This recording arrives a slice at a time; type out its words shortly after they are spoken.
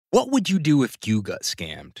What would you do if you got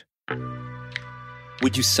scammed?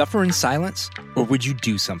 Would you suffer in silence, or would you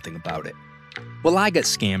do something about it? Well, I got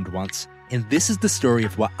scammed once, and this is the story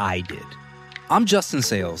of what I did. I'm Justin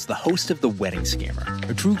Sales, the host of The Wedding Scammer,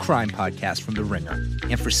 a true crime podcast from The Ringer.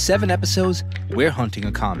 And for 7 episodes, we're hunting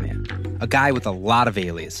a con man, a guy with a lot of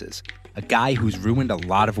aliases, a guy who's ruined a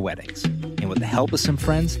lot of weddings. And with the help of some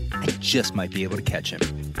friends, I just might be able to catch him.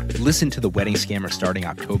 Listen to The Wedding Scammer starting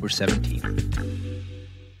October 17th.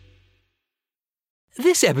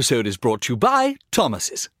 This episode is brought to you by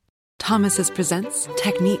Thomas's. Thomas's presents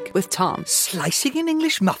Technique with Tom. Slicing an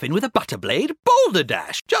English muffin with a butter blade? Boulder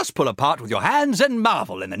Dash! Just pull apart with your hands and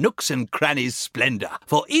marvel in the nooks and crannies' splendor,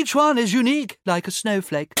 for each one is unique like a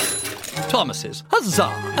snowflake. Thomas's,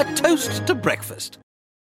 huzzah! A toast to breakfast.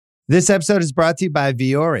 This episode is brought to you by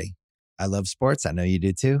Viore. I love sports. I know you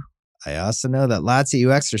do too. I also know that lots of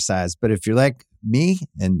you exercise, but if you're like me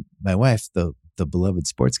and my wife, the beloved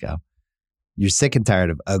sports gal, you're sick and tired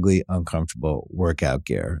of ugly, uncomfortable workout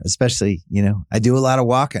gear, especially, I do a lot of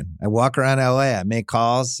walking. I walk around LA. I make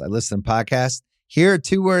calls. I listen to podcasts. Here are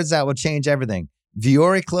 2 words that will change everything.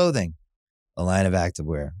 Viore Clothing, a line of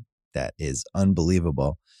activewear that is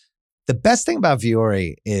unbelievable. The best thing about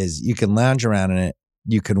Viore is you can lounge around in it.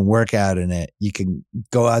 You can work out in it. You can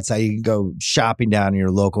go outside. You can go shopping down in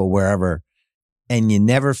your local wherever. And you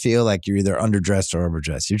never feel like you're either underdressed or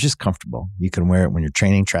overdressed. You're just comfortable. You can wear it when you're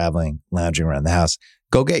training, traveling, lounging around the house.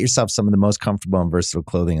 Go get yourself some of the most comfortable and versatile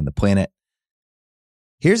clothing on the planet.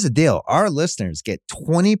 Here's the deal. Our listeners get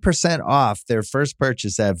 20% off their first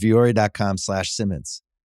purchase at Viore.com/Simmons.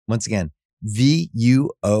 Once again,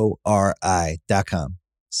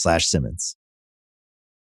 VUORI.com/Simmons.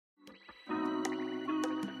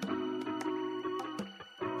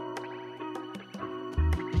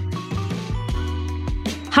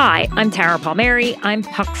 Hi, I'm Tara Palmieri. I'm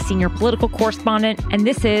Puck's senior political correspondent, and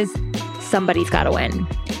this is Somebody's Gotta Win.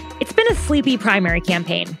 It's been a sleepy primary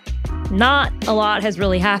campaign. Not a lot has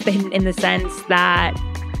really happened in the sense that,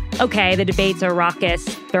 okay, the debates are raucous,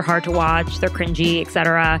 they're hard to watch, they're cringy,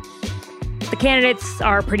 etc. The candidates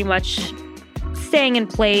are pretty much staying in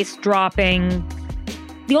place, dropping.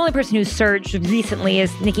 The only person who's surged recently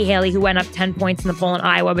is Nikki Haley, who went up 10 points in the poll in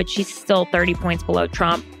Iowa, but she's still 30 points below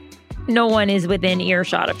Trump. No one is within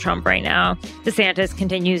earshot of Trump right now. DeSantis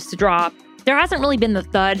continues to drop. There hasn't really been the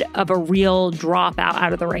thud of a real dropout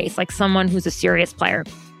out of the race, like someone who's a serious player.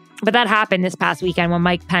 But that happened this past weekend when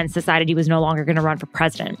Mike Pence decided he was no longer going to run for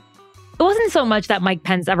president. It wasn't so much that Mike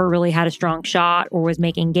Pence ever really had a strong shot or was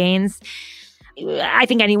making gains. I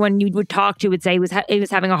think anyone you would talk to would say he was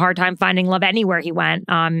having a hard time finding love anywhere he went,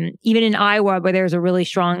 even in Iowa, where there's a really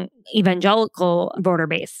strong evangelical voter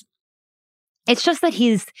base. It's just that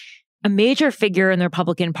he's a major figure in the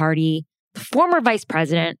Republican Party, the former vice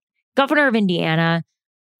president, governor of Indiana.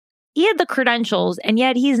 He had the credentials, and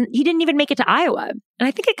yet he didn't even make it to Iowa. And I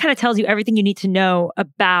think it kind of tells you everything you need to know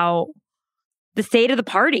about the state of the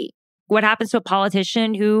party, what happens to a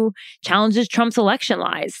politician who challenges Trump's election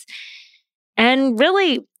lies, and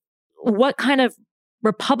really what kind of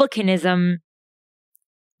republicanism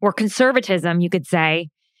or conservatism, you could say,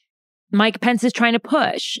 Mike Pence is trying to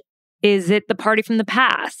push. Is it the party from the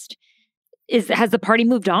past? Has the party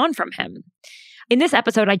moved on from him? In this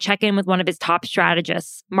episode, I check in with one of his top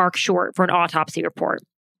strategists, Mark Short, for an autopsy report.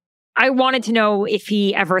 I wanted to know if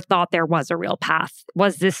he ever thought there was a real path.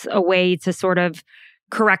 Was this a way to sort of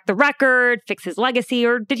correct the record, fix his legacy,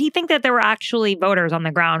 or did he think that there were actually voters on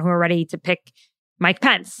the ground who were ready to pick Mike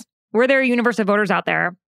Pence? Were there a universe of voters out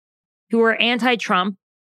there who were anti-Trump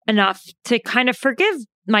enough to kind of forgive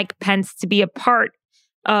Mike Pence to be a part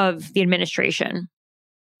of the administration?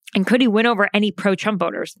 And could he win over any pro-Trump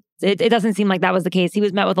voters? It doesn't seem like that was the case. He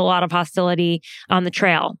was met with a lot of hostility on the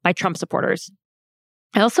trail by Trump supporters.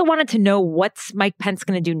 I also wanted to know, what's Mike Pence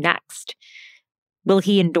going to do next? Will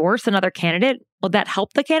he endorse another candidate? Will that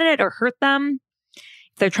help the candidate or hurt them?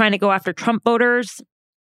 If they're trying to go after Trump voters,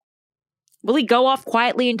 will he go off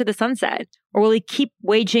quietly into the sunset? Or will he keep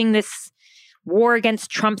waging this war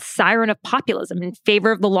against Trump's siren of populism in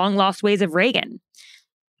favor of the long-lost ways of Reagan?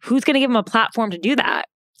 Who's going to give him a platform to do that?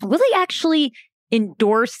 Will he actually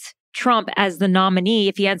endorse Trump as the nominee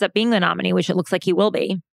if he ends up being the nominee, which it looks like he will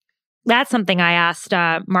be? That's something I asked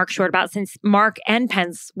Mark Short about, since Mark and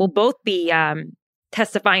Pence will both be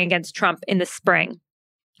testifying against Trump in the spring.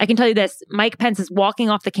 I can tell you this, Mike Pence is walking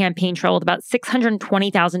off the campaign trail with about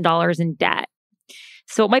 $620,000 in debt.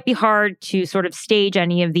 So it might be hard to sort of stage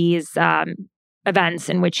any of these events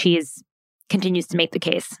in which he continues to make the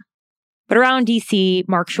case. But around DC,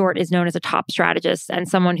 Mark Short is known as a top strategist and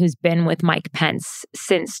someone who's been with Mike Pence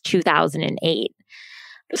since 2008.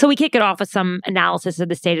 So we kick it off with some analysis of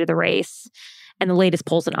the state of the race and the latest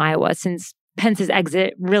polls in Iowa, since Pence's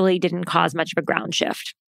exit really didn't cause much of a ground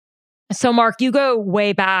shift. So, Mark, you go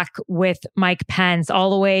way back with Mike Pence all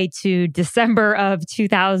the way to December of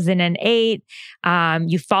 2008.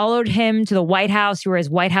 You followed him to the White House. You were his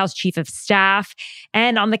White House chief of staff.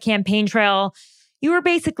 And on the campaign trail, you were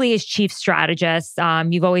basically his chief strategist.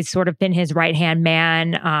 You've always sort of been his right-hand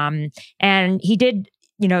man. And he did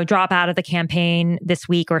drop out of the campaign this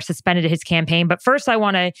week, or suspended his campaign. But first, I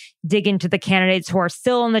want to dig into the candidates who are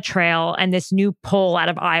still on the trail and this new poll out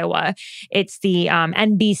of Iowa. It's the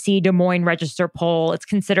NBC Des Moines Register poll. It's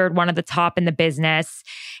considered one of the top in the business.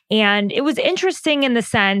 And it was interesting in the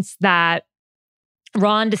sense that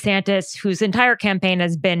Ron DeSantis, whose entire campaign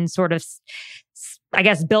has been sort of, I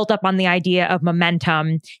guess, built up on the idea of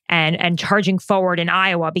momentum and charging forward in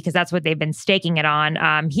Iowa, because that's what they've been staking it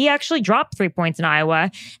on. He actually dropped 3 points in Iowa,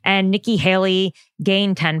 and Nikki Haley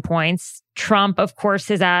gained 10 points. Trump, of course,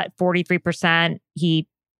 is at 43%. He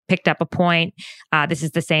picked up a point. This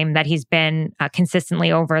is the same that he's been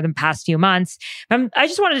consistently over the past few months. I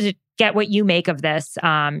just wanted to get what you make of this.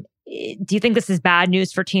 Do you think this is bad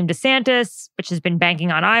news for Team DeSantis, which has been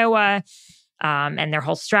banking on Iowa? And their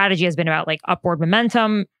whole strategy has been about upward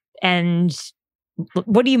momentum. And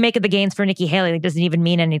what do you make of the gains for Nikki Haley? It doesn't even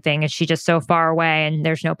mean anything. Is she just so far away and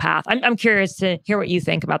there's no path? I'm curious to hear what you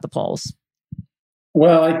think about the polls.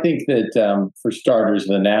 Well, I think that for starters,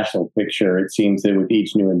 the national picture, it seems that with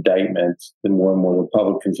each new indictment, the more and more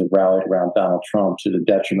Republicans have rallied around Donald Trump to the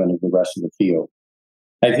detriment of the rest of the field.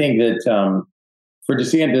 I think that for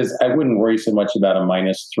DeSantis, I wouldn't worry so much about a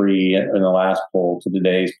 -3 in the last poll to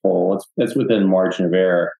today's poll. That's within margin of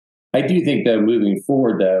error. I do think that moving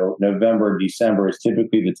forward, though, November, December is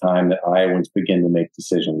typically the time that Iowans begin to make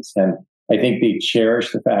decisions. And I think they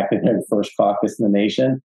cherish the fact that they're the first caucus in the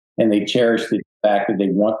nation, and they cherish the fact that they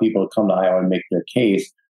want people to come to Iowa and make their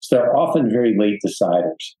case. So they're often very late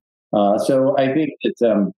deciders. So I think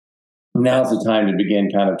that now's the time to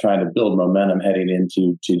begin kind of trying to build momentum heading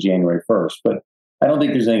into January 1st. But I don't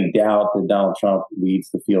think there's any doubt that Donald Trump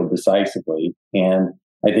leads the field decisively. And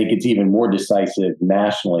I think it's even more decisive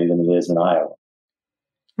nationally than it is in Iowa.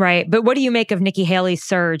 Right. But what do you make of Nikki Haley's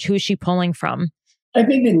surge? Who is she pulling from? I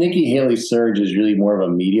think that Nikki Haley's surge is really more of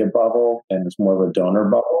a media bubble and it's more of a donor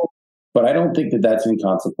bubble. But I don't think that that's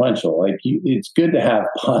inconsequential. It's good to have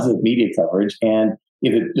positive media coverage. And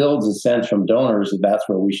if it builds a sense from donors that that's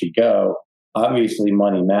where we should go, obviously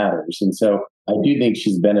money matters. And so I do think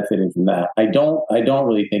she's benefiting from that. I don't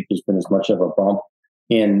really think there's been as much of a bump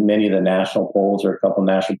in many of the national polls, or a couple of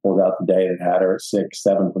national polls out today that had her at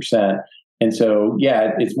 6-7%. And so,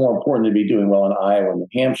 yeah, it's more important to be doing well in Iowa and New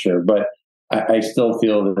Hampshire. But I still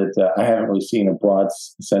feel that I haven't really seen a broad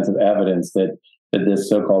sense of evidence that this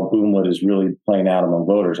so-called boomlet is really playing out among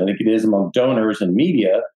voters. I think it is among donors and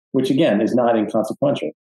media, which, again, is not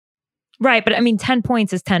inconsequential. Right. But 10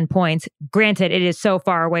 points is 10 points. Granted, it is so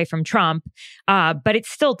far away from Trump, but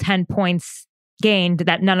it's still 10 points gained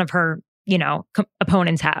that none of her,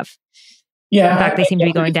 opponents have. Yeah. In fact, they seem to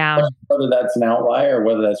be going down. Whether that's an outlier or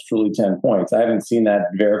whether that's truly 10 points. I haven't seen that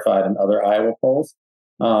verified in other Iowa polls.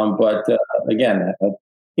 But again,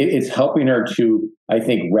 it's helping her to, I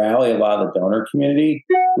think, rally a lot of the donor community,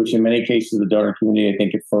 which in many cases, the donor community, I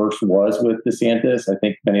think at first was with DeSantis. I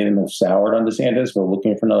think many of them have soured on DeSantis. We're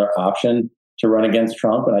looking for another option to run against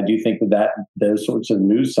Trump. And I do think that those sorts of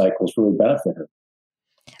news cycles really benefit her.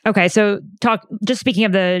 Okay, so just speaking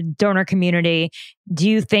of the donor community, do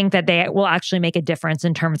you think that they will actually make a difference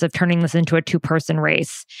in terms of turning this into a two-person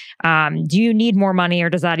race? Do you need more money, or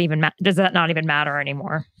does that not even matter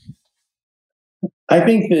anymore? I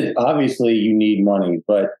think that obviously you need money,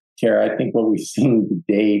 but Tara, I think what we've seen to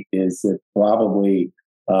date is that probably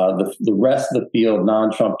the rest of the field,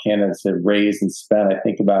 non-Trump candidates, have raised and spent, I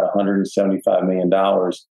think, about $175 million.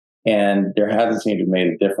 And there hasn't seemed to have made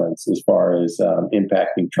a difference as far as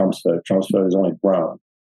impacting Trump's vote. Trump's vote has only grown.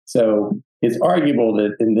 So it's arguable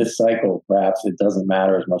that in this cycle, perhaps it doesn't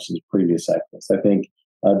matter as much as previous cycles. I think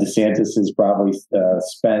DeSantis has probably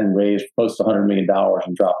spent and raised close to $100 million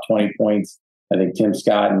and dropped 20 points. I think Tim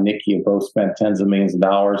Scott and Nikki have both spent tens of millions of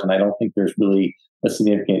dollars, and I don't think there's really a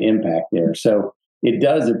significant impact there. So it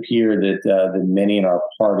does appear that many in our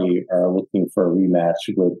party are looking for a rematch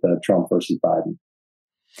with Trump versus Biden.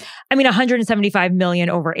 175 million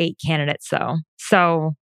over 8 candidates, though.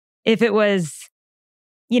 So if it was,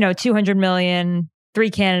 200 million, 3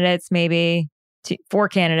 candidates, maybe 4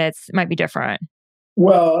 candidates, it might be different.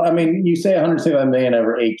 Well, you say 175 million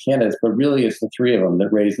over 8 candidates, but really it's the 3 of them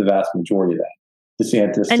that raised the vast majority of that.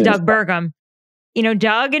 DeSantis and Doug Burgum.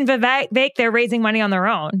 Doug and Vivek, they're raising money on their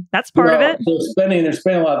own. That's part of it. They're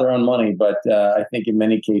spending a lot of their own money, but I think in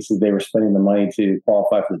many cases they were spending the money to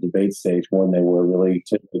qualify for the debate stage when they were really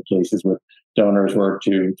typical cases with donors were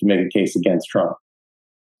to make a case against Trump.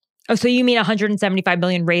 Oh, so you mean 175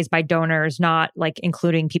 million raised by donors, not like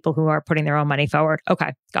including people who are putting their own money forward?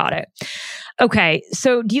 Okay, got it. Okay,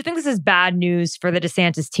 so do you think this is bad news for the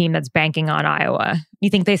DeSantis team that's banking on Iowa? You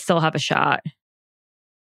think they still have a shot?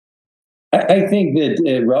 I think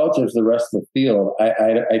that relative to the rest of the field,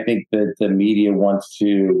 I think that the media wants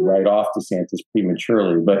to write off DeSantis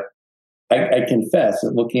prematurely. But I confess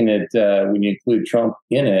that looking at when you include Trump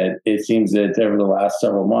in it, it seems that over the last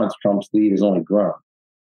several months, Trump's lead has only grown.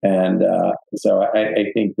 And so I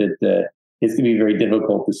think that it's going to be very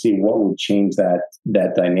difficult to see what would change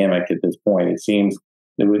that dynamic at this point. It seems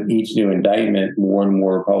that with each new indictment, more and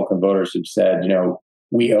more Republican voters have said,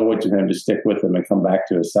 we owe it to him to stick with him and come back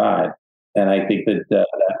to his side. And I think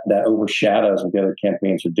that overshadows what the other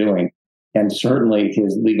campaigns are doing. And certainly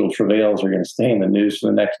his legal travails are going to stay in the news for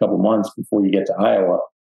the next couple of months before you get to Iowa.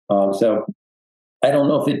 So I don't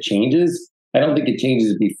know if it changes. I don't think it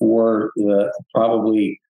changes before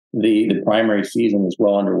probably the primary season is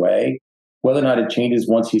well underway. Whether or not it changes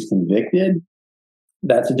once he's convicted,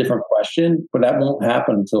 that's a different question. But that won't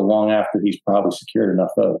happen until long after he's probably secured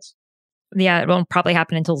enough votes. Yeah, it won't probably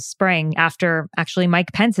happen until spring after actually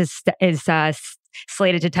Mike Pence is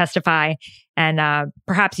slated to testify. And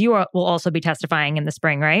perhaps you will also be testifying in the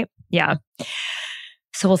spring, right? Yeah.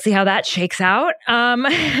 So we'll see how that shakes out.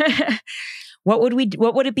 What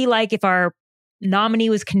would it be like if our nominee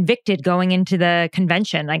was convicted going into the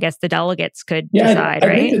convention? I guess the delegates could decide,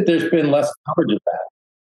 right? I think that there's been less coverage of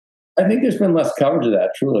that. I think there's been less coverage of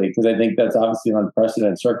that, truly, because I think that's obviously an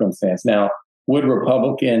unprecedented circumstance. Now, would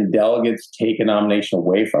Republican delegates take a nomination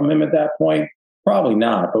away from him at that point? Probably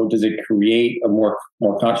not. But does it create a more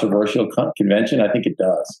controversial convention? I think it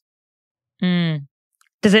does.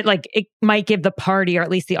 Does it it might give the party, or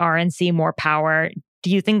at least the RNC, more power? Do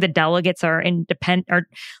you think the delegates are independent or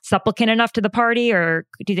supplicant enough to the party, or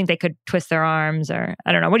do you think they could twist their arms? Or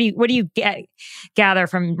I don't know. What do you gather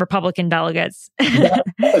from Republican delegates?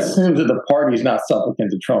 That assumes that the party's not supplicant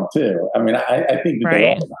to Trump too. I mean, I think that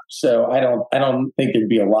they are. So I don't think there'd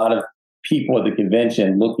be a lot of people at the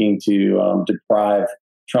convention looking to deprive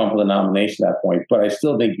Trump of the nomination at that point. But I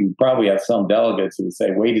still think you probably have some delegates who would say,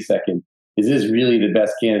 "Wait a second. Is this really the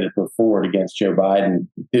best candidate put forward against Joe Biden,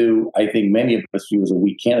 who I think many of us view as a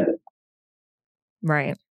weak candidate?"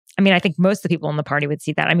 Right. I mean, I think most of the people in the party would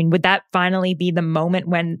see that. I mean, would that finally be the moment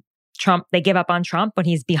when they give up on Trump, when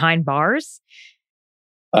he's behind bars?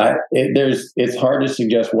 It's hard to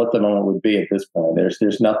suggest what the moment would be at this point.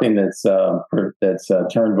 There's nothing that's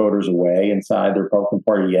turned voters away inside the Republican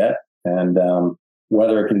Party yet, and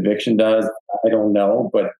whether a conviction does, I don't know.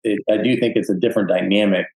 But I do think it's a different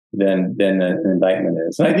dynamic than an indictment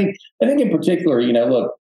is. And I think in particular,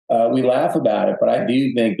 look, we laugh about it, but I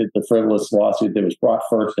do think that the frivolous lawsuit that was brought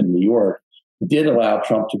first in New York did allow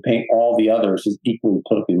Trump to paint all the others as equally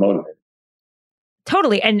politically motivated.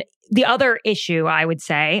 Totally. And the other issue, I would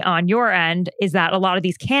say, on your end is that a lot of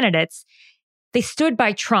these candidates, they stood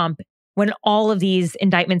by Trump when all of these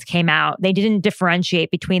indictments came out. They didn't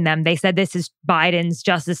differentiate between them. They said this is Biden's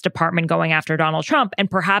Justice Department going after Donald Trump,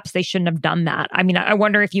 and perhaps they shouldn't have done that. I mean, I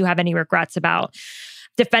wonder if you have any regrets about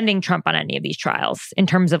defending Trump on any of these trials in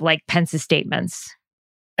terms of Pence's statements.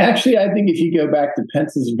 Actually, I think if you go back to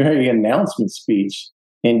Pence's very announcement speech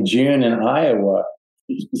in June in Iowa,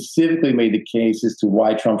 he specifically made the case as to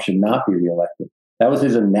why Trump should not be reelected. That was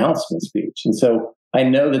his announcement speech. And so I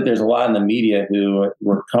know that there's a lot in the media who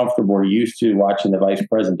were comfortable or used to watching the vice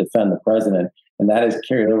president defend the president, and that is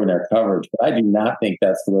carried over in their coverage. But I do not think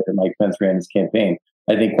that's the way that Mike Pence ran his campaign.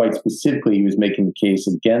 I think quite specifically he was making the case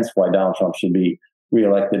against why Donald Trump should be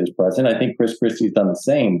reelected as president. I think Chris Christie's done the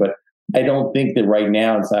same, but I don't think that right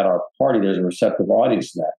now inside our party there's a receptive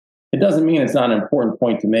audience to that. It doesn't mean it's not an important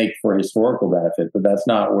point to make for historical benefit, but that's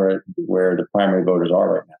not where the primary voters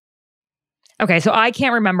are right now. Okay, so I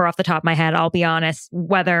can't remember off the top of my head, I'll be honest,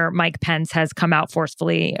 whether Mike Pence has come out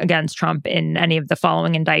forcefully against Trump in any of the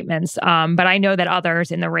following indictments. But I know that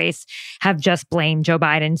others in the race have just blamed Joe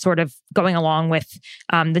Biden, sort of going along with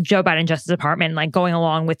the Joe Biden Justice Department, going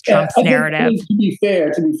along with Trump's narrative. To be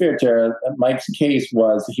fair, Tara, Mike's case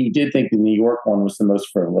was he did think the New York one was the most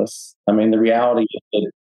frivolous. I mean, the reality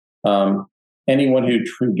is that anyone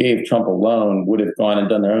who gave Trump a loan would have gone and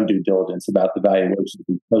done their own due diligence about the valuations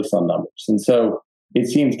we placed on numbers. And so it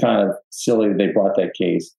seems kind of silly that they brought that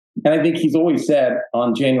case. And I think he's always said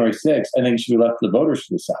on January 6th, I think it should be left to the voters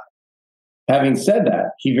to decide. Having said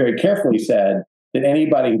that, he very carefully said, that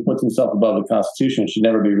anybody who puts himself above the Constitution should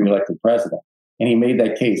never be reelected president. And he made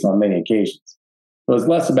that case on many occasions. So it's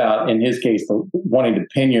less about, in his case, wanting to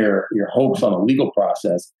pin your hopes on a legal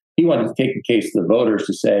process. He wanted to take the case to the voters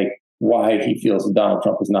to say why he feels that Donald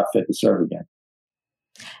Trump is not fit to serve again.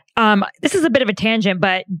 This is a bit of a tangent,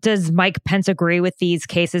 but does Mike Pence agree with these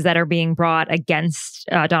cases that are being brought against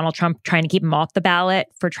Donald Trump, trying to keep him off the ballot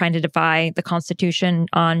for trying to defy the Constitution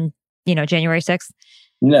on, January 6th?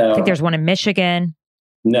 No. I think there's one in Michigan.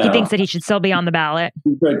 No. He thinks that he should still be on the ballot.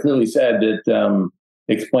 He very clearly said that,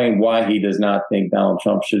 explained why he does not think Donald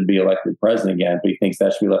Trump should be elected president again, but he thinks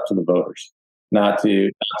that should be left to the voters, not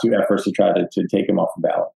to efforts to try to take him off the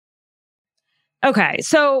ballot. Okay,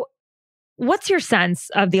 so what's your sense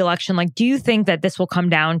of the election? Like, do you think that this will come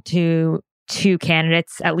down to two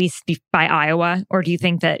candidates, at least by Iowa? Or do you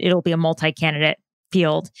think that it'll be a multi-candidate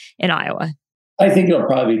field in Iowa? I think it'll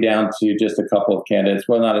probably be down to just a couple of candidates.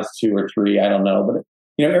 Whether or not it's two or three, I don't know. But,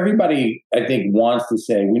 everybody, I think, wants to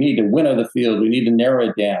say we need to winnow the field. We need to narrow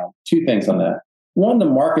it down. Two things on that. One, the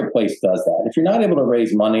marketplace does that. If you're not able to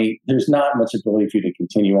raise money, there's not much ability for you to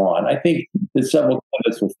continue on. I think that several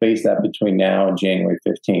candidates will face that between now and January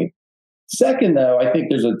 15th. Second, though, I think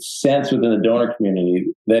there's a sense within the donor community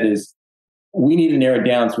that is, we need to narrow it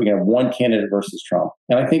down so we can have one candidate versus Trump.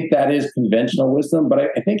 And I think that is conventional wisdom. But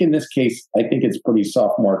I think in this case, I think it's pretty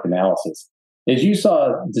sophomoric analysis. As you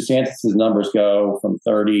saw DeSantis' numbers go from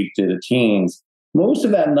 30 to the teens, most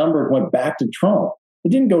of that number went back to Trump. It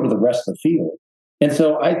didn't go to the rest of the field. And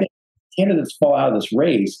so I think candidates fall out of this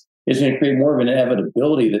race is going to create more of an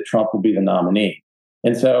inevitability that Trump will be the nominee.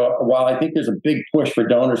 And so while I think there's a big push for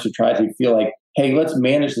donors to try to feel like, hey, let's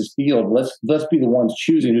manage this field, let's be the ones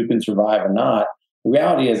choosing who can survive or not, the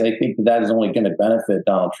reality is I think that is only going to benefit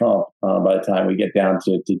Donald Trump by the time we get down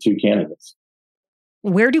to two candidates.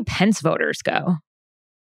 Where do Pence voters go?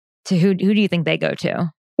 To who do you think they go to? I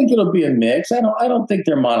think it'll be a mix. I don't think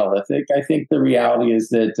they're monolithic. I think the reality is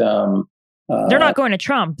that they're not going to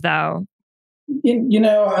Trump, though.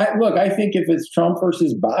 I think if it's Trump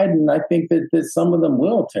versus Biden, I think that some of them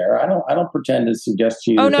will, Tara. I don't pretend to suggest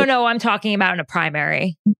to you. Oh, no, I'm talking about in a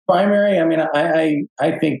primary. Primary? I mean,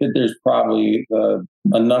 I think that there's probably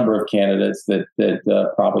a number of candidates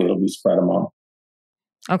that probably it'll be spread among.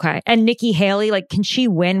 Okay. And Nikki Haley, can she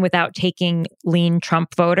win without taking lean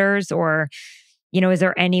Trump voters? Or, is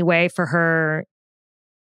there any way for her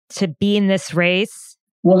to be in this race?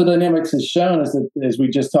 One of the dynamics has shown is that, as we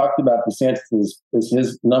just talked about, DeSantis, as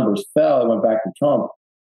his numbers fell and went back to Trump,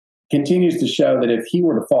 continues to show that if he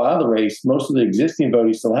were to fall out of the race, most of the existing vote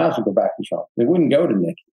he still has would go back to Trump. They wouldn't go to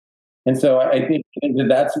Nikki. And so I think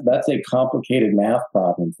that that's a complicated math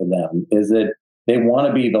problem for them, is that they want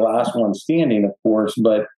to be the last one standing, of course,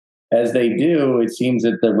 but as they do, it seems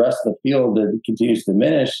that the rest of the field that continues to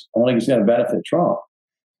diminish only is going to benefit Trump.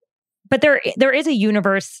 But there is a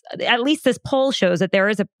universe, at least this poll shows that there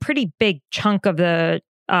is a pretty big chunk of the,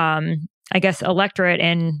 electorate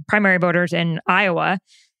and primary voters in Iowa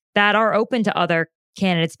that are open to other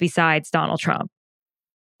candidates besides Donald Trump.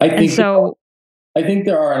 I think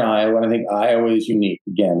there are in Iowa, and I think Iowa is unique.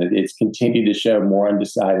 Again, it's continued to show more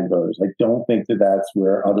undecided voters. I don't think that that's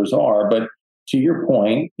where others are. But to your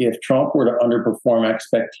point, if Trump were to underperform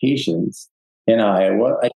expectations in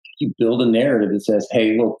Iowa, I think you build a narrative that says,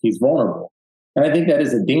 hey, look, he's vulnerable. And I think that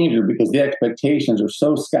is a danger because the expectations are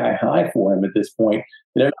so sky high for him at this point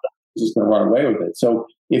that everybody's just going to run away with it. So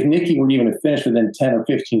if Nikki were even to finish within 10 or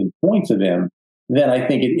 15 points of him, then I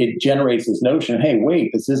think it generates this notion, hey,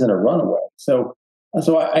 wait, this isn't a runaway. So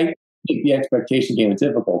I think the expectation game is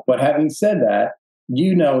difficult. But having said that,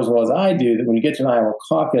 as well as I do, that when you get to an Iowa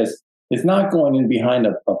caucus, it's not going in behind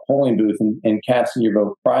a polling booth and casting your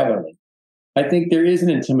vote privately. I think there is an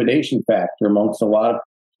intimidation factor amongst a lot of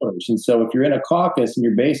voters. And so if you're in a caucus and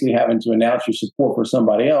you're basically having to announce your support for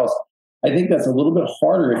somebody else, I think that's a little bit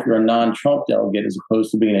harder if you're a non-Trump delegate as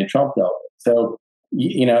opposed to being a Trump delegate. So,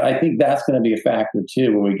 I think that's going to be a factor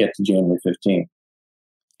too when we get to January 15th.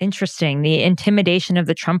 Interesting. The intimidation of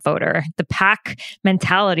the Trump voter, the pack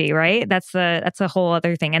mentality, right? That's a whole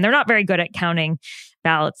other thing. And they're not very good at counting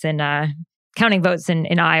ballots and counting votes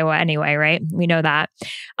in Iowa anyway, right? We know that.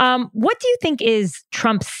 What do you think is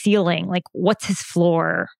Trump's ceiling? What's his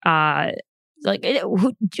floor? Who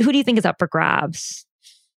do you think is up for grabs?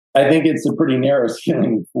 I think it's a pretty narrow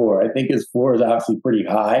ceiling floor. I think his floor is obviously pretty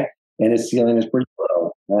high and his ceiling is pretty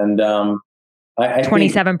low. And I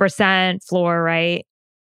 27% floor, right?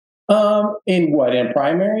 In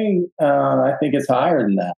primary? I think it's higher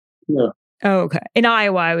than that. Yeah. Oh, okay. In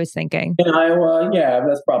Iowa, I was thinking. In Iowa, yeah,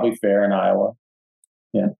 that's probably fair in Iowa.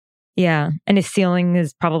 Yeah. Yeah. And his ceiling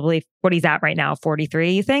is probably what he's at right now,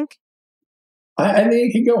 43, you think? I think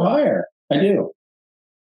it can go higher. I do.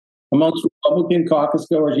 Amongst Republican caucus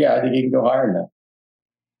goers, yeah, I think it can go higher than that.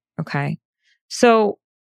 Okay. So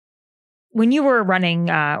when you were running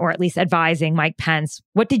or at least advising Mike Pence,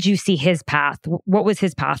 what did you see his path? What was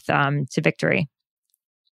his path to victory?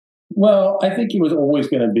 Well, I think it was always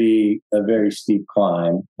going to be a very steep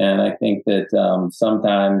climb, and I think that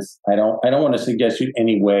sometimes I don't want to suggest in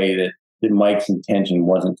any way that Mike's intention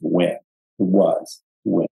wasn't to win. It was to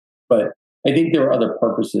win, but I think there were other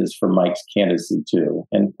purposes for Mike's candidacy too,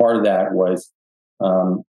 and part of that was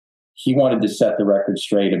he wanted to set the record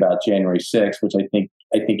straight about January 6th, which I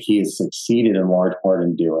think he has succeeded in large part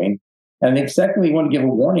in doing. And I think secondly, he wanted to give a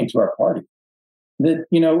warning to our party. That,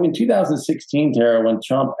 in 2016, Tara, when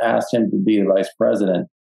Trump asked him to be the vice president,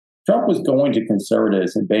 Trump was going to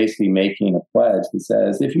conservatives and basically making a pledge that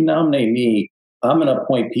says, if you nominate me, I'm going to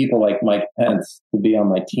appoint people like Mike Pence to be on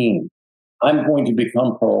my team. I'm going to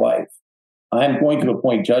become pro-life. I'm going to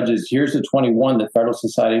appoint judges. Here's the 21 that Federal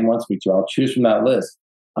Society wants me to. I'll choose from that list.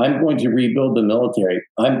 I'm going to rebuild the military.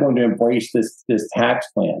 I'm going to embrace this tax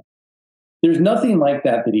plan. There's nothing like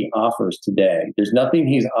that he offers today. There's nothing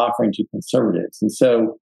he's offering to conservatives. And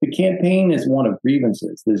so the campaign is one of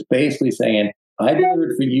grievances. There's basically saying, I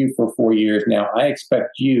delivered for you for 4 years. Now I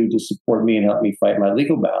expect you to support me and help me fight my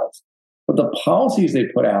legal battles. But the policies they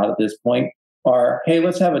put out at this point are, hey,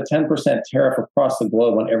 let's have a 10% tariff across the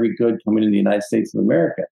globe on every good coming into the United States of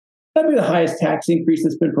America. That'd be the highest tax increase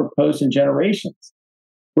that's been proposed in generations.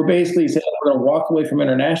 We're basically saying we're going to walk away from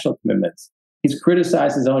international commitments. He's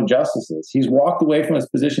criticized his own justices. He's walked away from his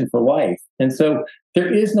position for life. And so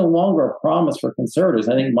there is no longer a promise for conservatives.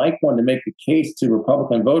 I think Mike wanted to make the case to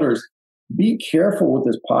Republican voters, be careful with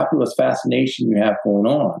this populist fascination you have going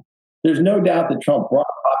on. There's no doubt that Trump brought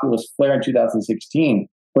a populist flair in 2016,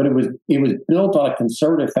 but it was built on a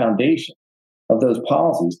conservative foundation of those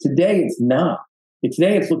policies. Today, it's not.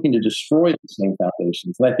 Today, it's looking to destroy the same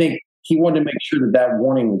foundations. And I think he wanted to make sure that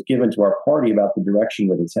warning was given to our party about the direction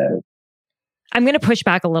that it's headed. I'm going to push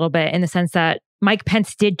back a little bit in the sense that Mike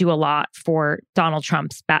Pence did do a lot for Donald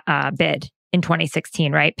Trump's bid in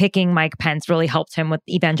 2016, right? Picking Mike Pence really helped him with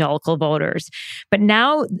evangelical voters. But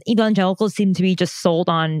now evangelicals seem to be just sold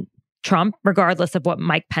on Trump, regardless of what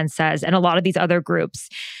Mike Pence says, and a lot of these other groups.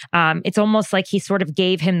 It's almost like he sort of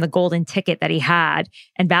gave him the golden ticket that he had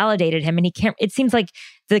and validated him. And he can't, it seems like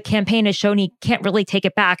the campaign has shown he can't really take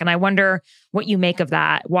it back. And I wonder what you make of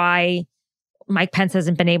that. Why Mike Pence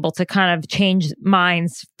hasn't been able to kind of change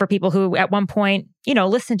minds for people who at one point,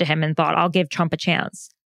 listened to him and thought, I'll give Trump a chance.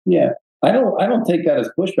 Yeah, I don't take that as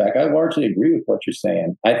pushback. I largely agree with what you're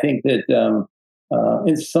saying. I think that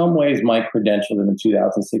in some ways Mike credentialed him in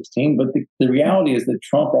 2016, but the reality is that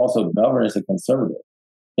Trump also governed as a conservative.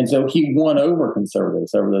 And so he won over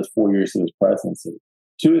conservatives over those 4 years of his presidency.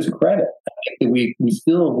 To his credit, I think that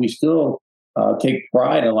we still take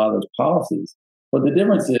pride in a lot of those policies. But the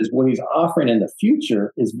difference is what he's offering in the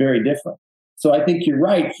future is very different. So I think you're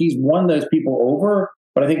right. He's won those people over.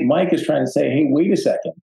 But I think Mike is trying to say, hey, wait a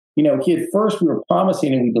second. At first we were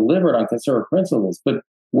promising and we delivered on conservative principles. But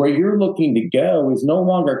where you're looking to go is no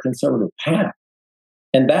longer a conservative path.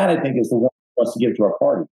 And that, I think, is the one he wants to give to our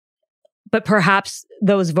party. But perhaps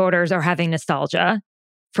those voters are having nostalgia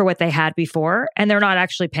for what they had before, and they're not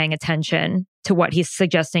actually paying attention to what he's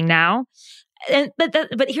suggesting now.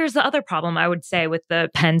 But here's the other problem I would say with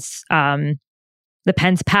the Pence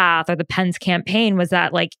path or the Pence campaign was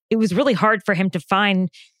that it was really hard for him to find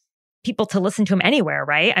people to listen to him anywhere,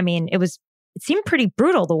 right? I mean, it seemed pretty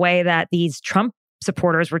brutal the way that these Trump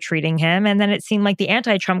supporters were treating him, and then it seemed like the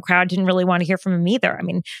anti-Trump crowd didn't really want to hear from him either. I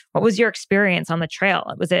mean, what was your experience on the trail?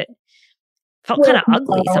 Felt kind of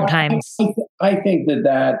ugly sometimes. I think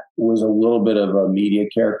that was a little bit of a media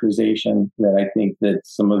characterization that I think that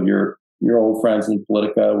some of your old friends in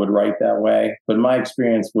Politica would write that way. But my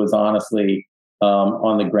experience was honestly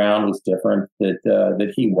on the ground was different.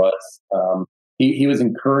 That he was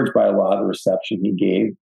encouraged by a lot of the reception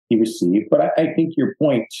he received. But I think your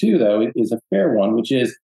point too, though, is a fair one, which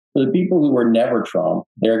is for the people who were never Trump,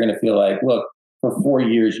 they're going to feel like, look, for 4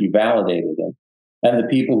 years you validated him, and the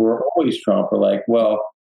people who are always Trump are like, well,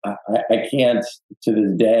 I can't to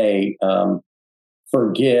this day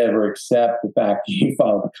forgive or accept the fact that you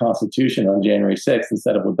followed the Constitution on January 6th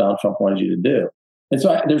instead of what Donald Trump wanted you to do. And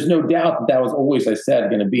so there's no doubt that was always, I said,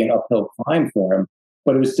 going to be an uphill climb for him,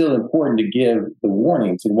 but it was still important to give the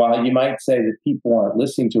warnings. And while you might say that people aren't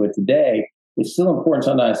listening to it today, it's still important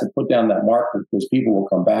sometimes to put down that marker because people will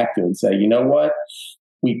come back to it and say, you know what?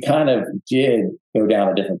 We kind of did go down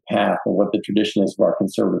a different path than what the tradition is of our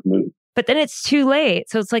conservative movement. But then it's too late.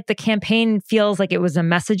 So it's like the campaign feels like it was a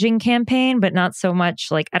messaging campaign, but not so much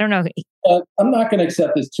like, I don't know. I'm not going to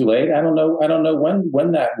accept this too late. I don't know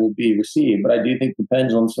when that will be received, but I do think the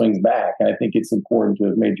pendulum swings back. And I think it's important to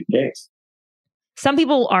have made your case. Some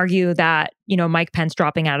people argue that, Mike Pence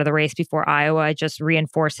dropping out of the race before Iowa just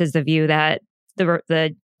reinforces the view that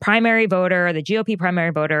the primary voter, the GOP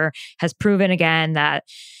primary voter, has proven again that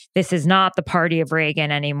this is not the party of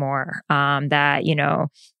Reagan anymore. That,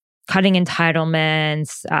 cutting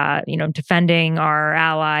entitlements, defending our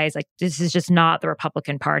allies, like this is just not the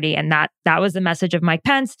Republican Party. And that was the message of Mike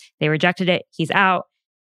Pence. They rejected it. He's out.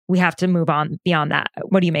 We have to move on beyond that.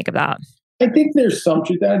 What do you make of that? I think there's some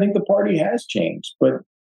truth that I think the party has changed. But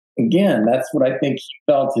again, that's what I think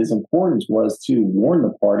he felt his importance was, to warn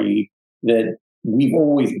the party that we've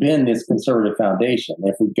always been this conservative foundation.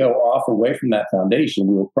 If we go off away from that foundation,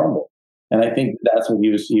 we will crumble. And I think that's what he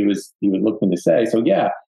was looking to say. So yeah,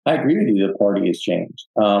 I agree with you. The party has changed,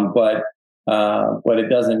 but it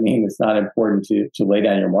doesn't mean it's not important to lay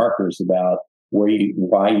down your markers about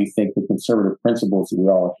why you think the conservative principles that we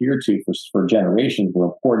all adhere to for generations were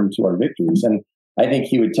important to our victories. And I think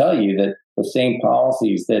he would tell you that the same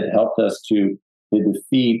policies that helped us to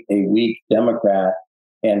defeat a weak Democrat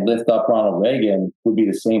and lift up Ronald Reagan would be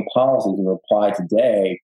the same policies that apply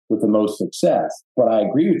today with the most success. But I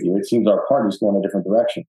agree with you. It seems our party's going a different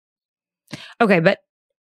direction. Okay, but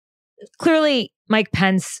clearly Mike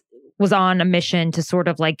Pence was on a mission to sort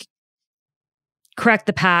of like correct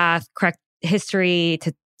the path, correct history,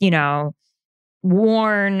 to,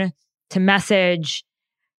 warn, to message.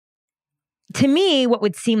 To me, what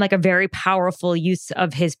would seem like a very powerful use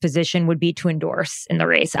of his position would be to endorse in the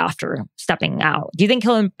race after stepping out. Do you think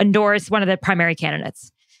he'll endorse one of the primary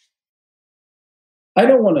candidates? I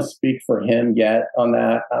don't want to speak for him yet on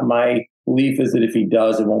that. My belief is that if he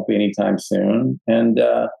does, it won't be anytime soon. And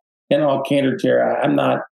in all candor, Tara,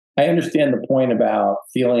 I understand the point about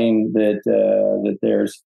feeling that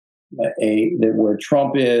there's that where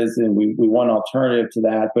Trump is, and we want an alternative to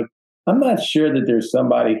that. But I'm not sure that there's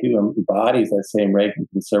somebody who embodies that same Reagan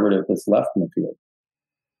conservative that's left in the field.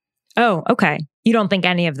 Oh, okay. You don't think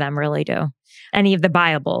any of them really do? Any of the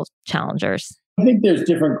viable challengers? I think there's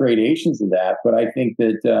different gradations of that, but I think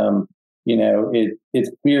that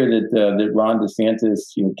it's clear that Ron DeSantis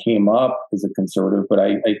came up as a conservative, but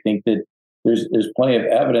I think that there's plenty of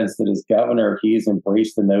evidence that as governor, he's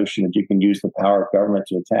embraced the notion that you can use the power of government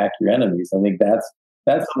to attack your enemies. I think that's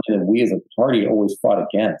something that we as a party always fought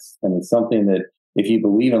against. And it's something that if you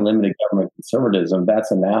believe in limited government conservatism, that's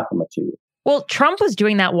anathema to you. Well, Trump was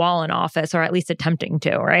doing that while in office, or at least attempting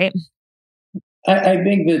to, right? I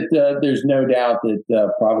think that there's no doubt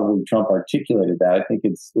that probably Trump articulated that. I think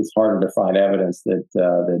it's harder to find evidence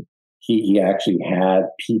that he actually had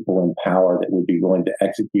people in power that would be willing to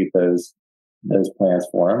execute those plans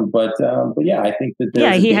for him. But yeah, I think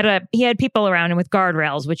that he had people around him with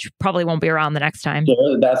guardrails, which probably won't be around the next time.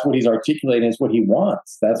 So that's what he's articulating. Is what he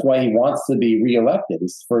wants. That's why he wants to be reelected.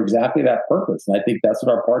 It's for exactly that purpose. And I think that's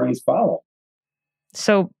what our party is following.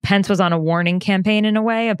 So Pence was on a warning campaign in a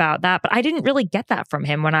way about that, but I didn't really get that from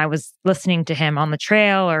him when I was listening to him on the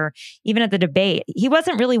trail or even at the debate. He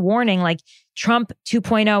wasn't really warning like Trump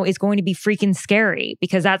 2.0 is going to be freaking scary,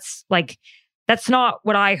 because that's not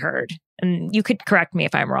what I heard. And you could correct me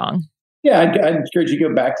if I'm wrong. Yeah, I'd encourage you to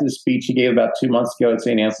go back to the speech he gave about 2 months ago at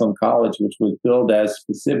St. Anselm College, which was billed as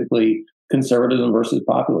specifically conservatism versus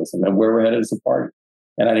populism and where we're headed as a party.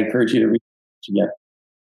 And I'd encourage you to read it again.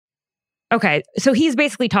 Okay, so he's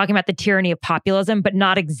basically talking about the tyranny of populism, but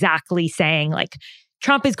not exactly saying like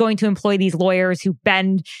Trump is going to employ these lawyers who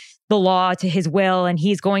bend the law to his will, and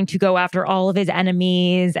he's going to go after all of his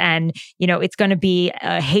enemies, and it's going to be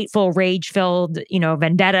a hateful, rage-filled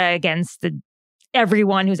vendetta against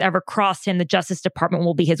everyone who's ever crossed him. The Justice Department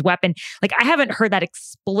will be his weapon. Like, I haven't heard that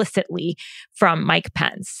explicitly from Mike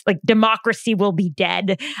Pence. Like, democracy will be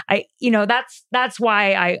dead. That's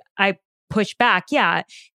why I push back. Yeah,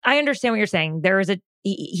 I understand what you're saying.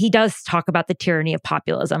 He does talk about the tyranny of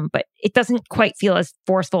populism, but it doesn't quite feel as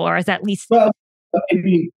forceful, or as at least. Well,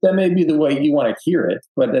 that may be the way you want to hear it,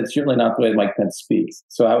 but that's certainly not the way Mike Pence speaks.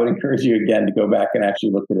 So I would encourage you again to go back and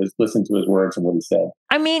actually listen to his words and what he said.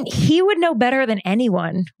 I mean, he would know better than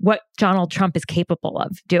anyone what Donald Trump is capable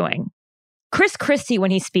of doing. Chris Christie,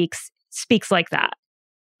 when he speaks like that.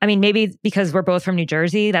 I mean, maybe because we're both from New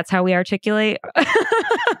Jersey, that's how we articulate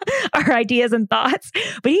our ideas and thoughts.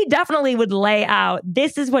 But he definitely would lay out,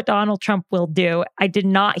 this is what Donald Trump will do. I did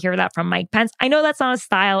not hear that from Mike Pence. I know that's not his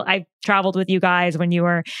style. I traveled with you guys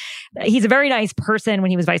he's a very nice person when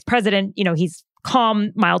he was vice president. He's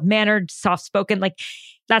calm, mild-mannered, soft-spoken. Like,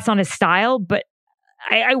 that's not his style. But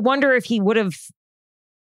I wonder if he would have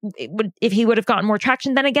gotten more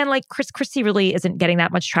traction. Then again, like Chris Christie really isn't getting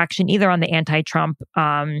that much traction either on the anti-Trump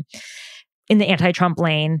in the anti-Trump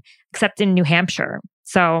lane, except in New Hampshire.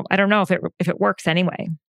 So I don't know if it works anyway.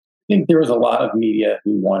 I think there was a lot of media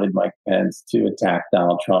who wanted Mike Pence to attack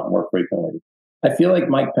Donald Trump more frequently. I feel like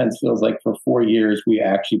Mike Pence feels like for 4 years we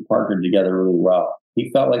actually partnered together really well. He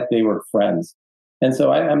felt like they were friends, and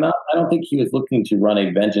so I don't think he was looking to run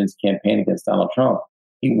a vengeance campaign against Donald Trump.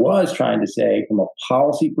 He was trying to say, from a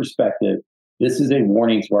policy perspective, this is a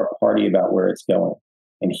warning to our party about where it's going.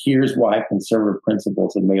 And here's why conservative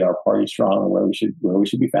principles have made our party strong and where we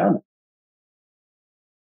should be found.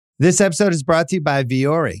 This episode is brought to you by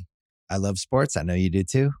Viore. I love sports. I know you do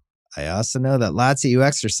too. I also know that lots of you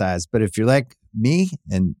exercise, but if you're like me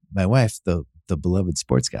and my wife, the beloved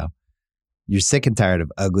sports gal, you're sick and tired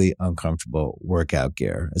of ugly, uncomfortable workout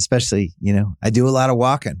gear. Especially, I do a lot of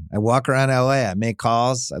walking. I walk around LA. I make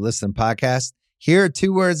calls. I listen to podcasts. Here are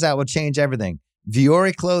 2 words that will change everything.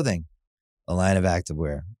 Viore Clothing, a line of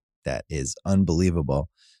activewear that is unbelievable.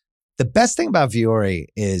 The best thing about Viore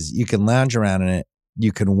is you can lounge around in it.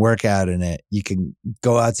 You can work out in it. You can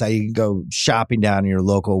go outside. You can go shopping down in your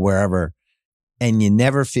local wherever. And you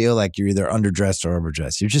never feel like you're either underdressed or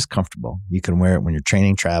overdressed. You're just comfortable. You can wear it when you're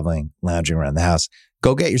training, traveling, lounging around the house.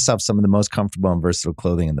 Go get yourself some of the most comfortable and versatile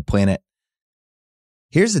clothing on the planet.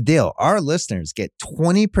 Here's the deal. Our listeners get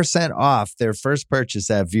 20% off their first purchase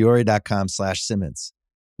at Viore.com/Simmons.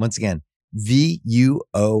 Once again,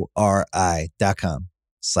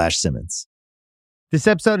 VUORI.com/Simmons. This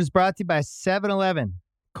episode is brought to you by 7-Eleven.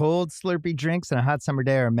 Cold, slurpy drinks and a hot summer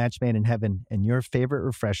day are a match made in heaven, and your favorite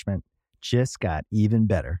refreshment just got even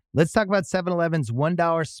better. Let's talk about 7-Eleven's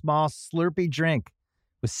 $1 small slurpy drink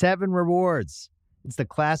with 7 rewards. It's the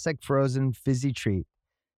classic frozen fizzy treat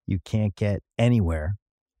you can't get anywhere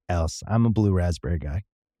else. I'm a blue raspberry guy.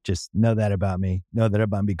 Just know that about me. Know that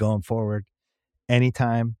about me going forward.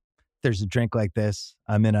 Anytime there's a drink like this,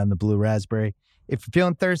 I'm in on the blue raspberry. If you're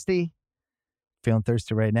feeling thirsty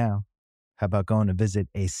right now, how about going to visit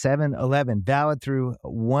a 7-Eleven valid through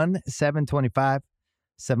 1/7/25?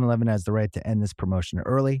 7-Eleven has the right to end this promotion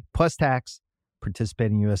early, plus tax.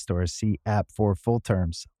 Participating U.S. stores, see app for full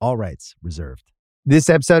terms. All rights reserved. This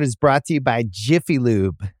episode is brought to you by Jiffy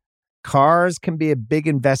Lube. Cars can be a big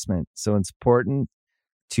investment, so it's important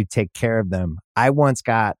to take care of them. I once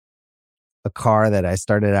got a car that I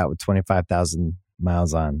started out with 25,000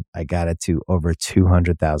 miles on. I got it to over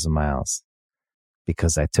 200,000 miles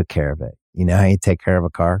because I took care of it. You know how you take care of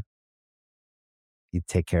a car? You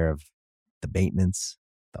take care of the maintenance,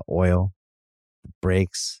 the oil, the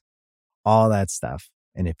brakes, all that stuff.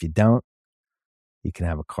 And if you don't, you can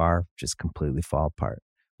have a car just completely fall apart.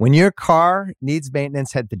 When your car needs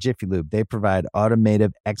maintenance, head to Jiffy Lube. They provide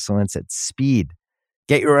automotive excellence at speed.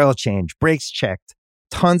 Get your oil change, brakes checked,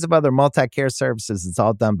 tons of other multi-care services. It's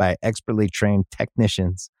all done by expertly trained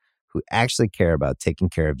technicians who actually care about taking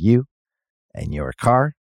care of you and your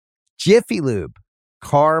car. Jiffy Lube,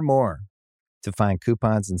 car more. To find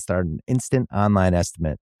coupons and start an instant online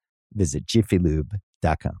estimate, visit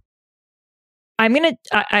jiffylube.com. I'm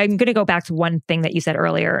gonna go back to one thing that you said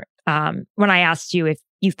earlier when I asked you if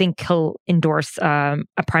you think he'll endorse a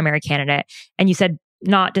primary candidate, and you said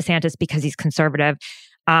not DeSantis because he's conservative,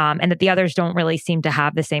 and that the others don't really seem to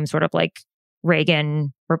have the same sort of like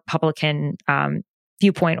Reagan Republican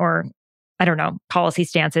viewpoint or I don't know policy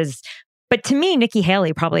stances. But to me, Nikki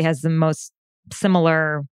Haley probably has the most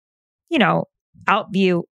similar,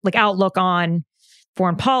 outlook on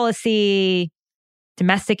foreign policy,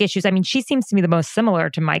 domestic issues. I mean, she seems to me the most similar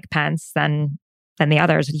to Mike Pence than the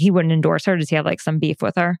others. He wouldn't endorse her. Does he have like some beef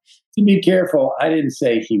with her? To be careful, I didn't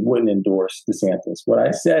say he wouldn't endorse DeSantis. What I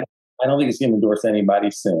said, I don't think he's going to endorse anybody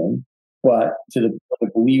soon. But to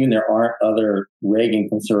believing there aren't other Reagan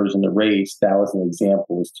conservatives in the race, that was an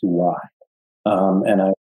example as to why. And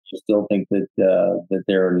I still think that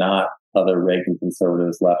there are not other Reagan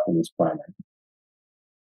conservatives left in this primary.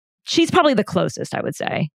 She's probably the closest, I would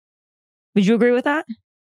say. Would you agree with that?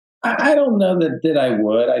 I don't know that I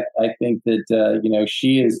would. I think that,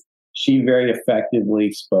 she very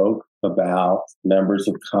effectively spoke about members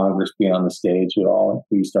of Congress being on the stage with all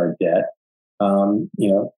increased our debt.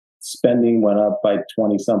 Spending went up by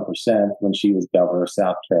 20-some% when she was governor of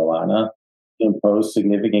South Carolina, imposed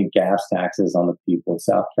significant gas taxes on the people of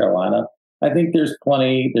South Carolina. I think there's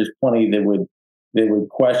plenty that would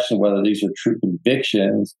question whether these are true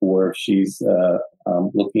convictions or if she's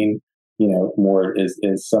looking, more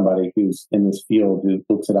as somebody who's in this field who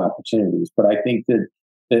looks at opportunities. But I think that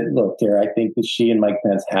look, Tara, I think that she and Mike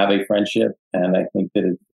Pence have a friendship, and I think that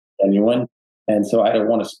it's genuine. And so I don't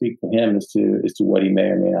want to speak for him as to what he may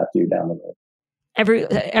or may not do down the road.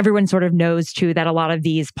 Everyone sort of knows too that a lot of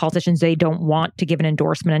these politicians, they don't want to give an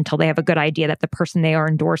endorsement until they have a good idea that the person they are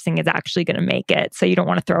endorsing is actually going to make it. So you don't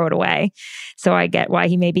want to throw it away. So I get why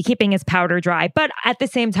he may be keeping his powder dry. But at the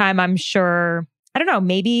same time, I'm sure, I don't know,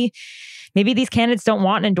 maybe these candidates don't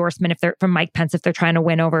want an endorsement if they're from Mike Pence, if they're trying to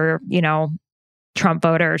win over, Trump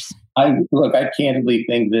voters. I candidly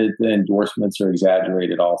think that the endorsements are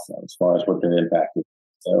exaggerated also as far as what their impact is.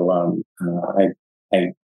 So I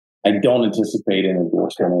don't anticipate an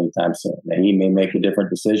endorsement anytime soon. And he may make a different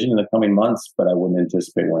decision in the coming months, but I wouldn't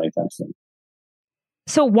anticipate one anytime soon.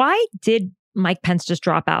 So why did Mike Pence just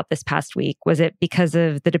drop out this past week? Was it because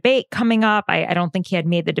of the debate coming up? I don't think he had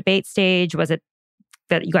made the debate stage. Was it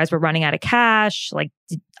that you guys were running out of cash?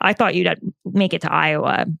 I thought you'd make it to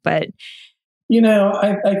Iowa, but...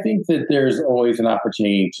 I think that there's always an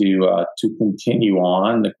opportunity to continue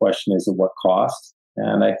on. The question is at what cost?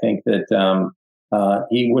 And I think that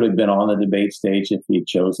he would have been on the debate stage if he had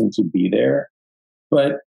chosen to be there.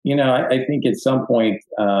 But I think at some point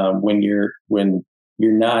when you're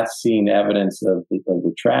not seeing evidence of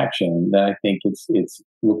retraction, then I think it's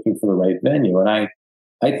looking for the right venue. And I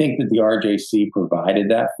think that the RJC provided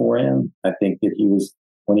that for him. I think that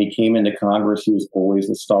when he came into Congress, he was always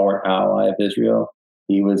a stalwart ally of Israel.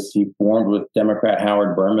 He formed with Democrat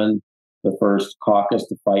Howard Berman the first caucus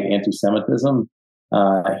to fight anti-Semitism.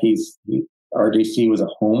 RJC was a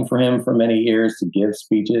home for him for many years to give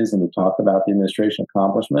speeches and to talk about the administration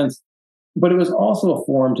accomplishments. But it was also a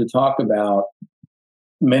forum to talk about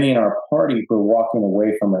many in our party who are walking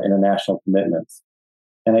away from our international commitments.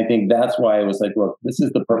 And I think that's why it was like, look, this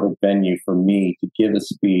is the perfect venue for me to give a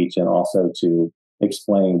speech and also to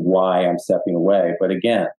explain why I'm stepping away. But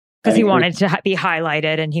again, because he wanted to be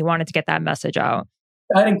highlighted and he wanted to get that message out.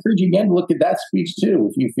 I'd encourage you again to look at that speech too,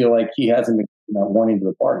 if you feel like he hasn't been warning to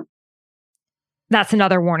the party. That's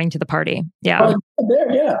another warning to the party. Yeah.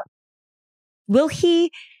 Yeah. Will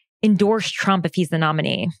he endorse Trump if he's the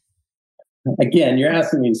nominee? Again, you're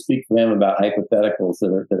asking me to speak for him about hypotheticals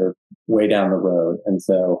that are way down the road. And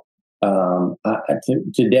so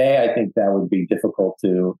today, I think that would be difficult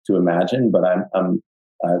to imagine, but I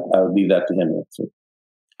would leave that to him to answer.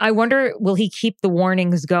 I wonder, will he keep the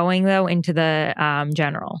warnings going, though, into the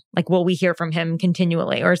general? Will we hear from him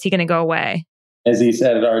continually, or is he going to go away? As he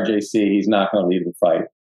said at RJC, he's not going to leave the fight,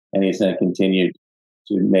 and he's going to continue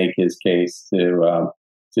to make his case to our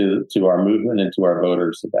movement and to our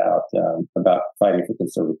voters about fighting for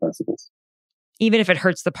conservative principles. Even if it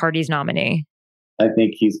hurts the party's nominee? I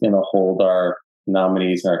think he's going to hold our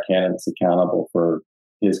nominees and our candidates accountable for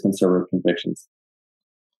his conservative convictions.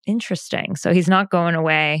 Interesting. So he's not going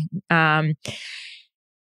away.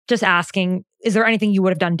 Just asking, is there anything you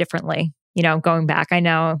would have done differently? Going back, I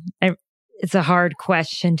know it's a hard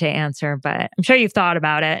question to answer, but I'm sure you've thought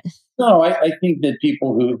about it. No, I think that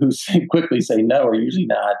people who quickly say no are usually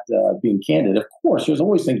not being candid. Of course, there's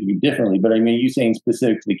always things you do differently, but I mean, are you saying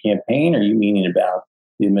specific to the campaign? Or are you meaning about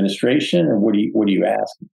the administration, or what do you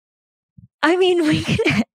ask? I mean, we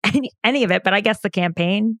can any of it, but I guess the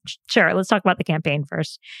campaign. Sure, let's talk about the campaign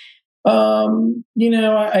first. I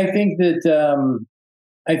think that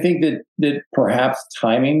perhaps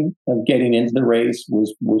timing of getting into the race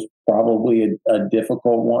was probably a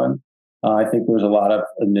difficult one. I think there was a lot of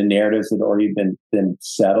the narratives that had already been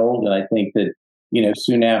settled, and I think that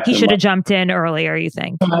soon after he should have jumped in earlier. You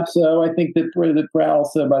think? Perhaps so. I think that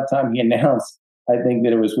also by the time he announced, I think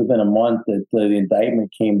that it was within a month that the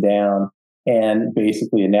indictment came down and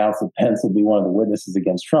basically announced that Pence will be one of the witnesses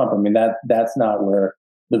against Trump. I mean, that's not where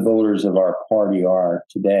the voters of our party are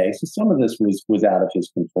today. So some of this was out of his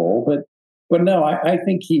control, but no, I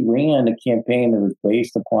think he ran a campaign that was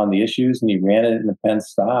based upon the issues, and he ran it in the Pence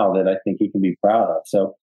style that I think he can be proud of.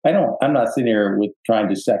 So I'm not sitting here with trying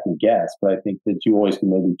to second guess, but I think that you always can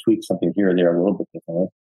maybe tweak something here or there a little bit differently.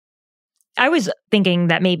 I was thinking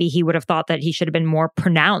that maybe he would have thought that he should have been more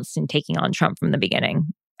pronounced in taking on Trump from the beginning.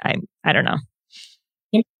 I don't know.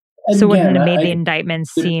 So wouldn't have made the indictment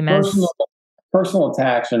seem as... Personal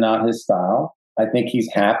attacks are not his style. I think he's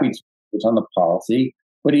happy to focus on the policy,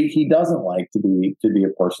 but he doesn't like to be a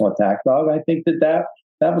personal attack dog. I think that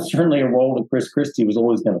was certainly a role that Chris Christie was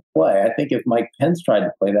always going to play. I think if Mike Pence tried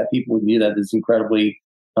to play that, people would view that as incredibly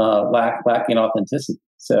lacking authenticity.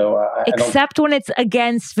 So, except when it's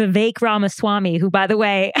against Vivek Ramaswamy, who, by the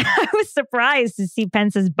way, I was surprised to see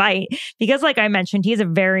Pence's bite because, like I mentioned, he's a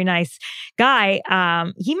very nice guy.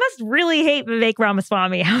 He must really hate Vivek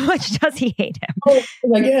Ramaswamy. How much does he hate him? Well,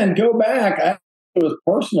 again, go back. It was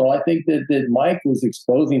personal. I think that Mike was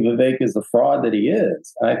exposing Vivek as the fraud that he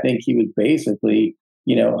is. I think he was basically,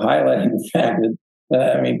 highlighting the fact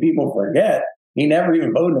that, people forget he never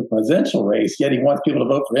even voted in the presidential race, yet he wants people to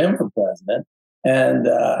vote for him for president. And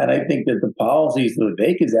I think that the policies that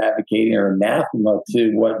Vivek is advocating are anathema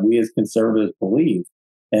to what we as conservatives believe.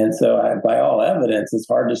 And so by all evidence, it's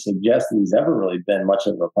hard to suggest that he's ever really been much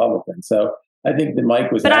of a Republican. So I think that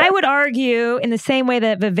Mike was... But I would argue in the same way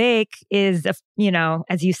that Vivek is,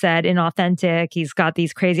 as you said, inauthentic. He's got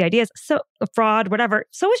these crazy ideas. So fraud, whatever.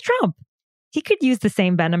 So is Trump. He could use the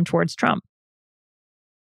same venom towards Trump.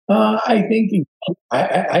 I think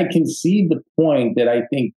I concede the point that I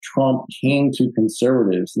think Trump came to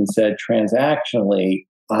conservatives and said, transactionally,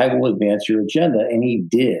 I will advance your agenda. And he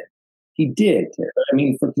did. He did.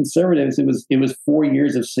 For conservatives, it was 4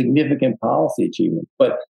 years of significant policy achievement.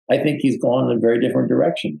 But I think he's gone in a very different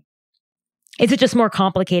direction. Is it just more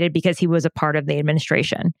complicated because he was a part of the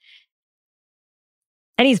administration?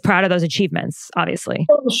 And he's proud of those achievements, obviously.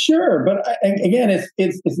 Well, sure. But again,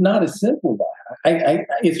 it's not as simple that.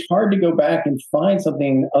 It's hard to go back and find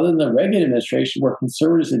something other than the Reagan administration where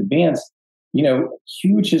conservatives advanced,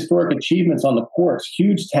 huge historic achievements on the courts,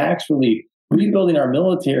 huge tax relief, rebuilding our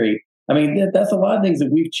military. That's a lot of things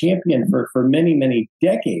that we've championed for many, many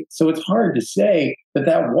decades. So it's hard to say that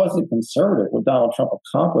wasn't conservative, what Donald Trump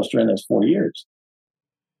accomplished during those 4 years.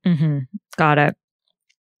 Mm-hmm. Got it.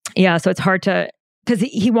 Yeah. So it's hard to, because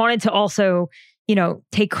he wanted to also,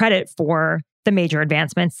 take credit for the major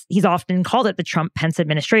advancements. He's often called it the Trump-Pence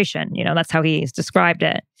administration. That's how he's described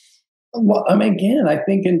it. Well, again, I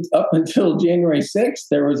think up until January 6th,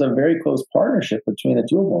 there was a very close partnership between the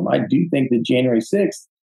two of them. I do think that January 6th,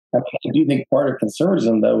 I do think part of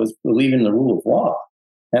conservatism, though, was believing in the rule of law.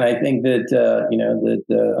 And I think that,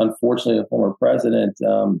 unfortunately, the former president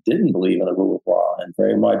didn't believe in the rule of law and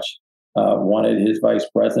very much wanted his vice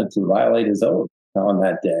president to violate his oath on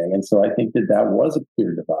that day. And so I think that was a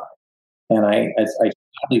clear divide. And I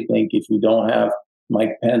certainly think if you don't have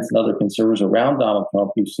Mike Pence and other conservatives around Donald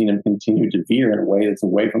Trump, you've seen him continue to veer in a way that's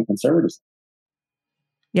away from conservatism.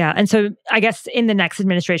 Yeah. And so I guess in the next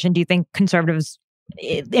administration, do you think conservatives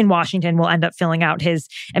in Washington will end up filling out his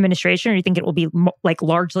administration, or do you think it will be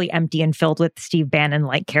largely empty and filled with Steve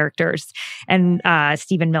Bannon-like characters and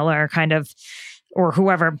Stephen Miller or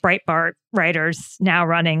whoever, Breitbart writers now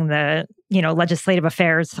running the, legislative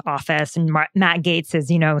affairs office, and Matt Gaetz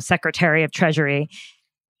is, Secretary of Treasury?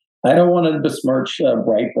 I don't want to besmirch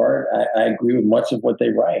Breitbart. I agree with much of what they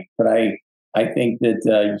write, but I think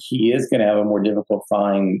that he is going to have a more difficult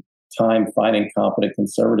time finding competent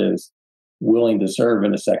conservatives willing to serve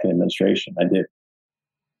in a second administration. I do.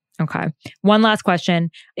 Okay. One last question.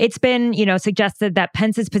 It's been, suggested that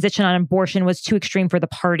Pence's position on abortion was too extreme for the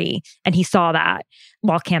party, and he saw that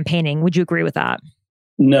while campaigning. Would you agree with that?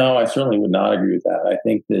 No, I certainly would not agree with that. I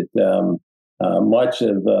think that much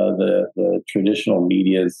of the traditional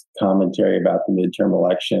media's commentary about the midterm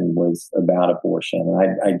election was about abortion.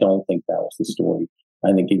 And I don't think that was the story.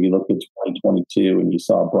 I think if you look at 2022 and you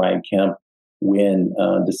saw Brian Kemp win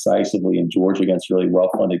decisively in Georgia against a really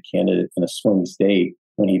well-funded candidate in a swing state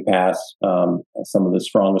when he passed some of the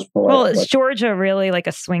strongest pro-life. Well, is Georgia really like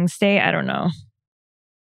a swing state? I don't know.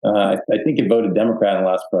 I think it voted Democrat in the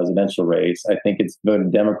last presidential race. I think it's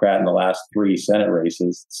voted Democrat in the last 3 Senate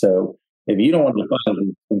races. So if you don't want to define it as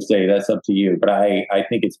a swing state, that's up to you. But I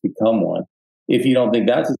think it's become one. If you don't think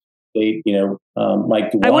that's a state,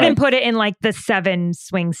 Mike DeWine. I wouldn't put it in like the 7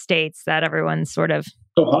 swing states that everyone's sort of.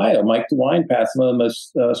 Ohio, Mike DeWine passed some of the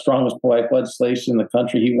most strongest pro-life legislation in the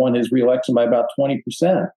country. He won his reelection by about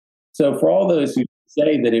 20%. So for all those who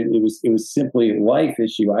say that it was simply a life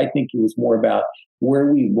issue, I think it was more about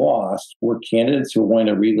where we lost were candidates who were going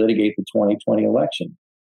to relitigate the 2020 election.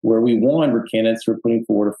 Where we won were candidates who were putting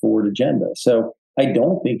forward a forward agenda. So I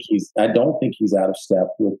don't think he's out of step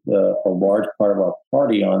with a large part of our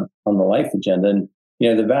party on the life agenda. And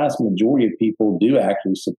the vast majority of people do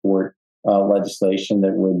actually support legislation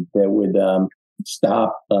that would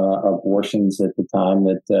stop abortions at the time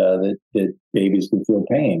that babies could feel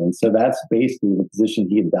pain. And so that's basically the position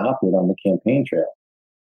he adopted on the campaign trail.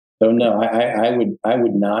 So no, I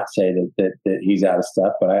would not say that he's out of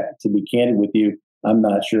step. But to be candid with you, I'm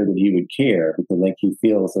not sure that he would care, because I think he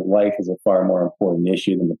feels that life is a far more important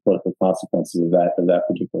issue than the political consequences of that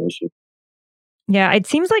particular issue. Yeah, it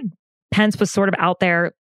seems like Pence was sort of out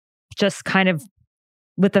there just kind of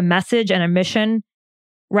with a message and a mission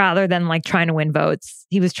rather than like trying to win votes.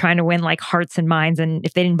 He was trying to win like hearts and minds. And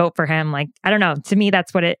if they didn't vote for him, like, I don't know, to me,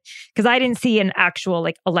 that's what because I didn't see an actual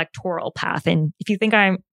like electoral path. And if you think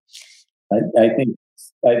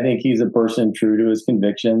I think he's a person true to his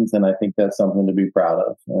convictions, and I think that's something to be proud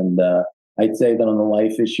of. And I'd say that on the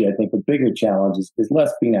life issue, I think the bigger challenge is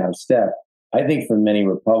less being out of step I think for many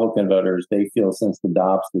Republican voters, they feel since the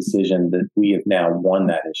Dobbs decision that we have now won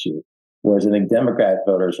that issue. Whereas I think Democrat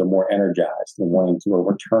voters are more energized and wanting to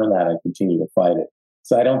overturn that and continue to fight it.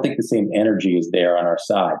 So I don't think the same energy is there on our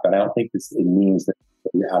side, but I don't think it means that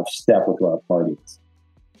we're out of step with what our party is.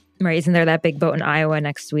 Right. Isn't there that big vote in Iowa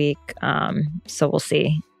next week? So we'll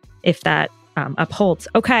see if that upholds.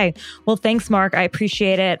 Okay. Well, thanks, Mark. I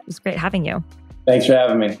appreciate it. It was great having you. Thanks for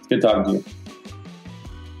having me. It's good talking to you.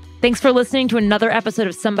 Thanks for listening to another episode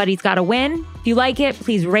of Somebody's Gotta Win. If you like it,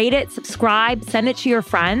 please rate it, subscribe, send it to your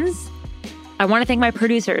friends. I want to thank my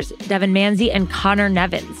producers, Devin Manzi and Connor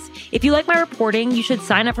Nevins. If you like my reporting, you should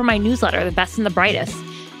sign up for my newsletter, The Best and the Brightest.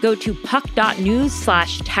 Go to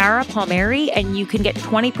puck.news/Tara Palmieri and you can get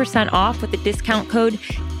 20% off with the discount code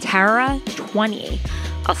TARA20.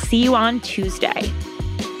 I'll see you on Tuesday.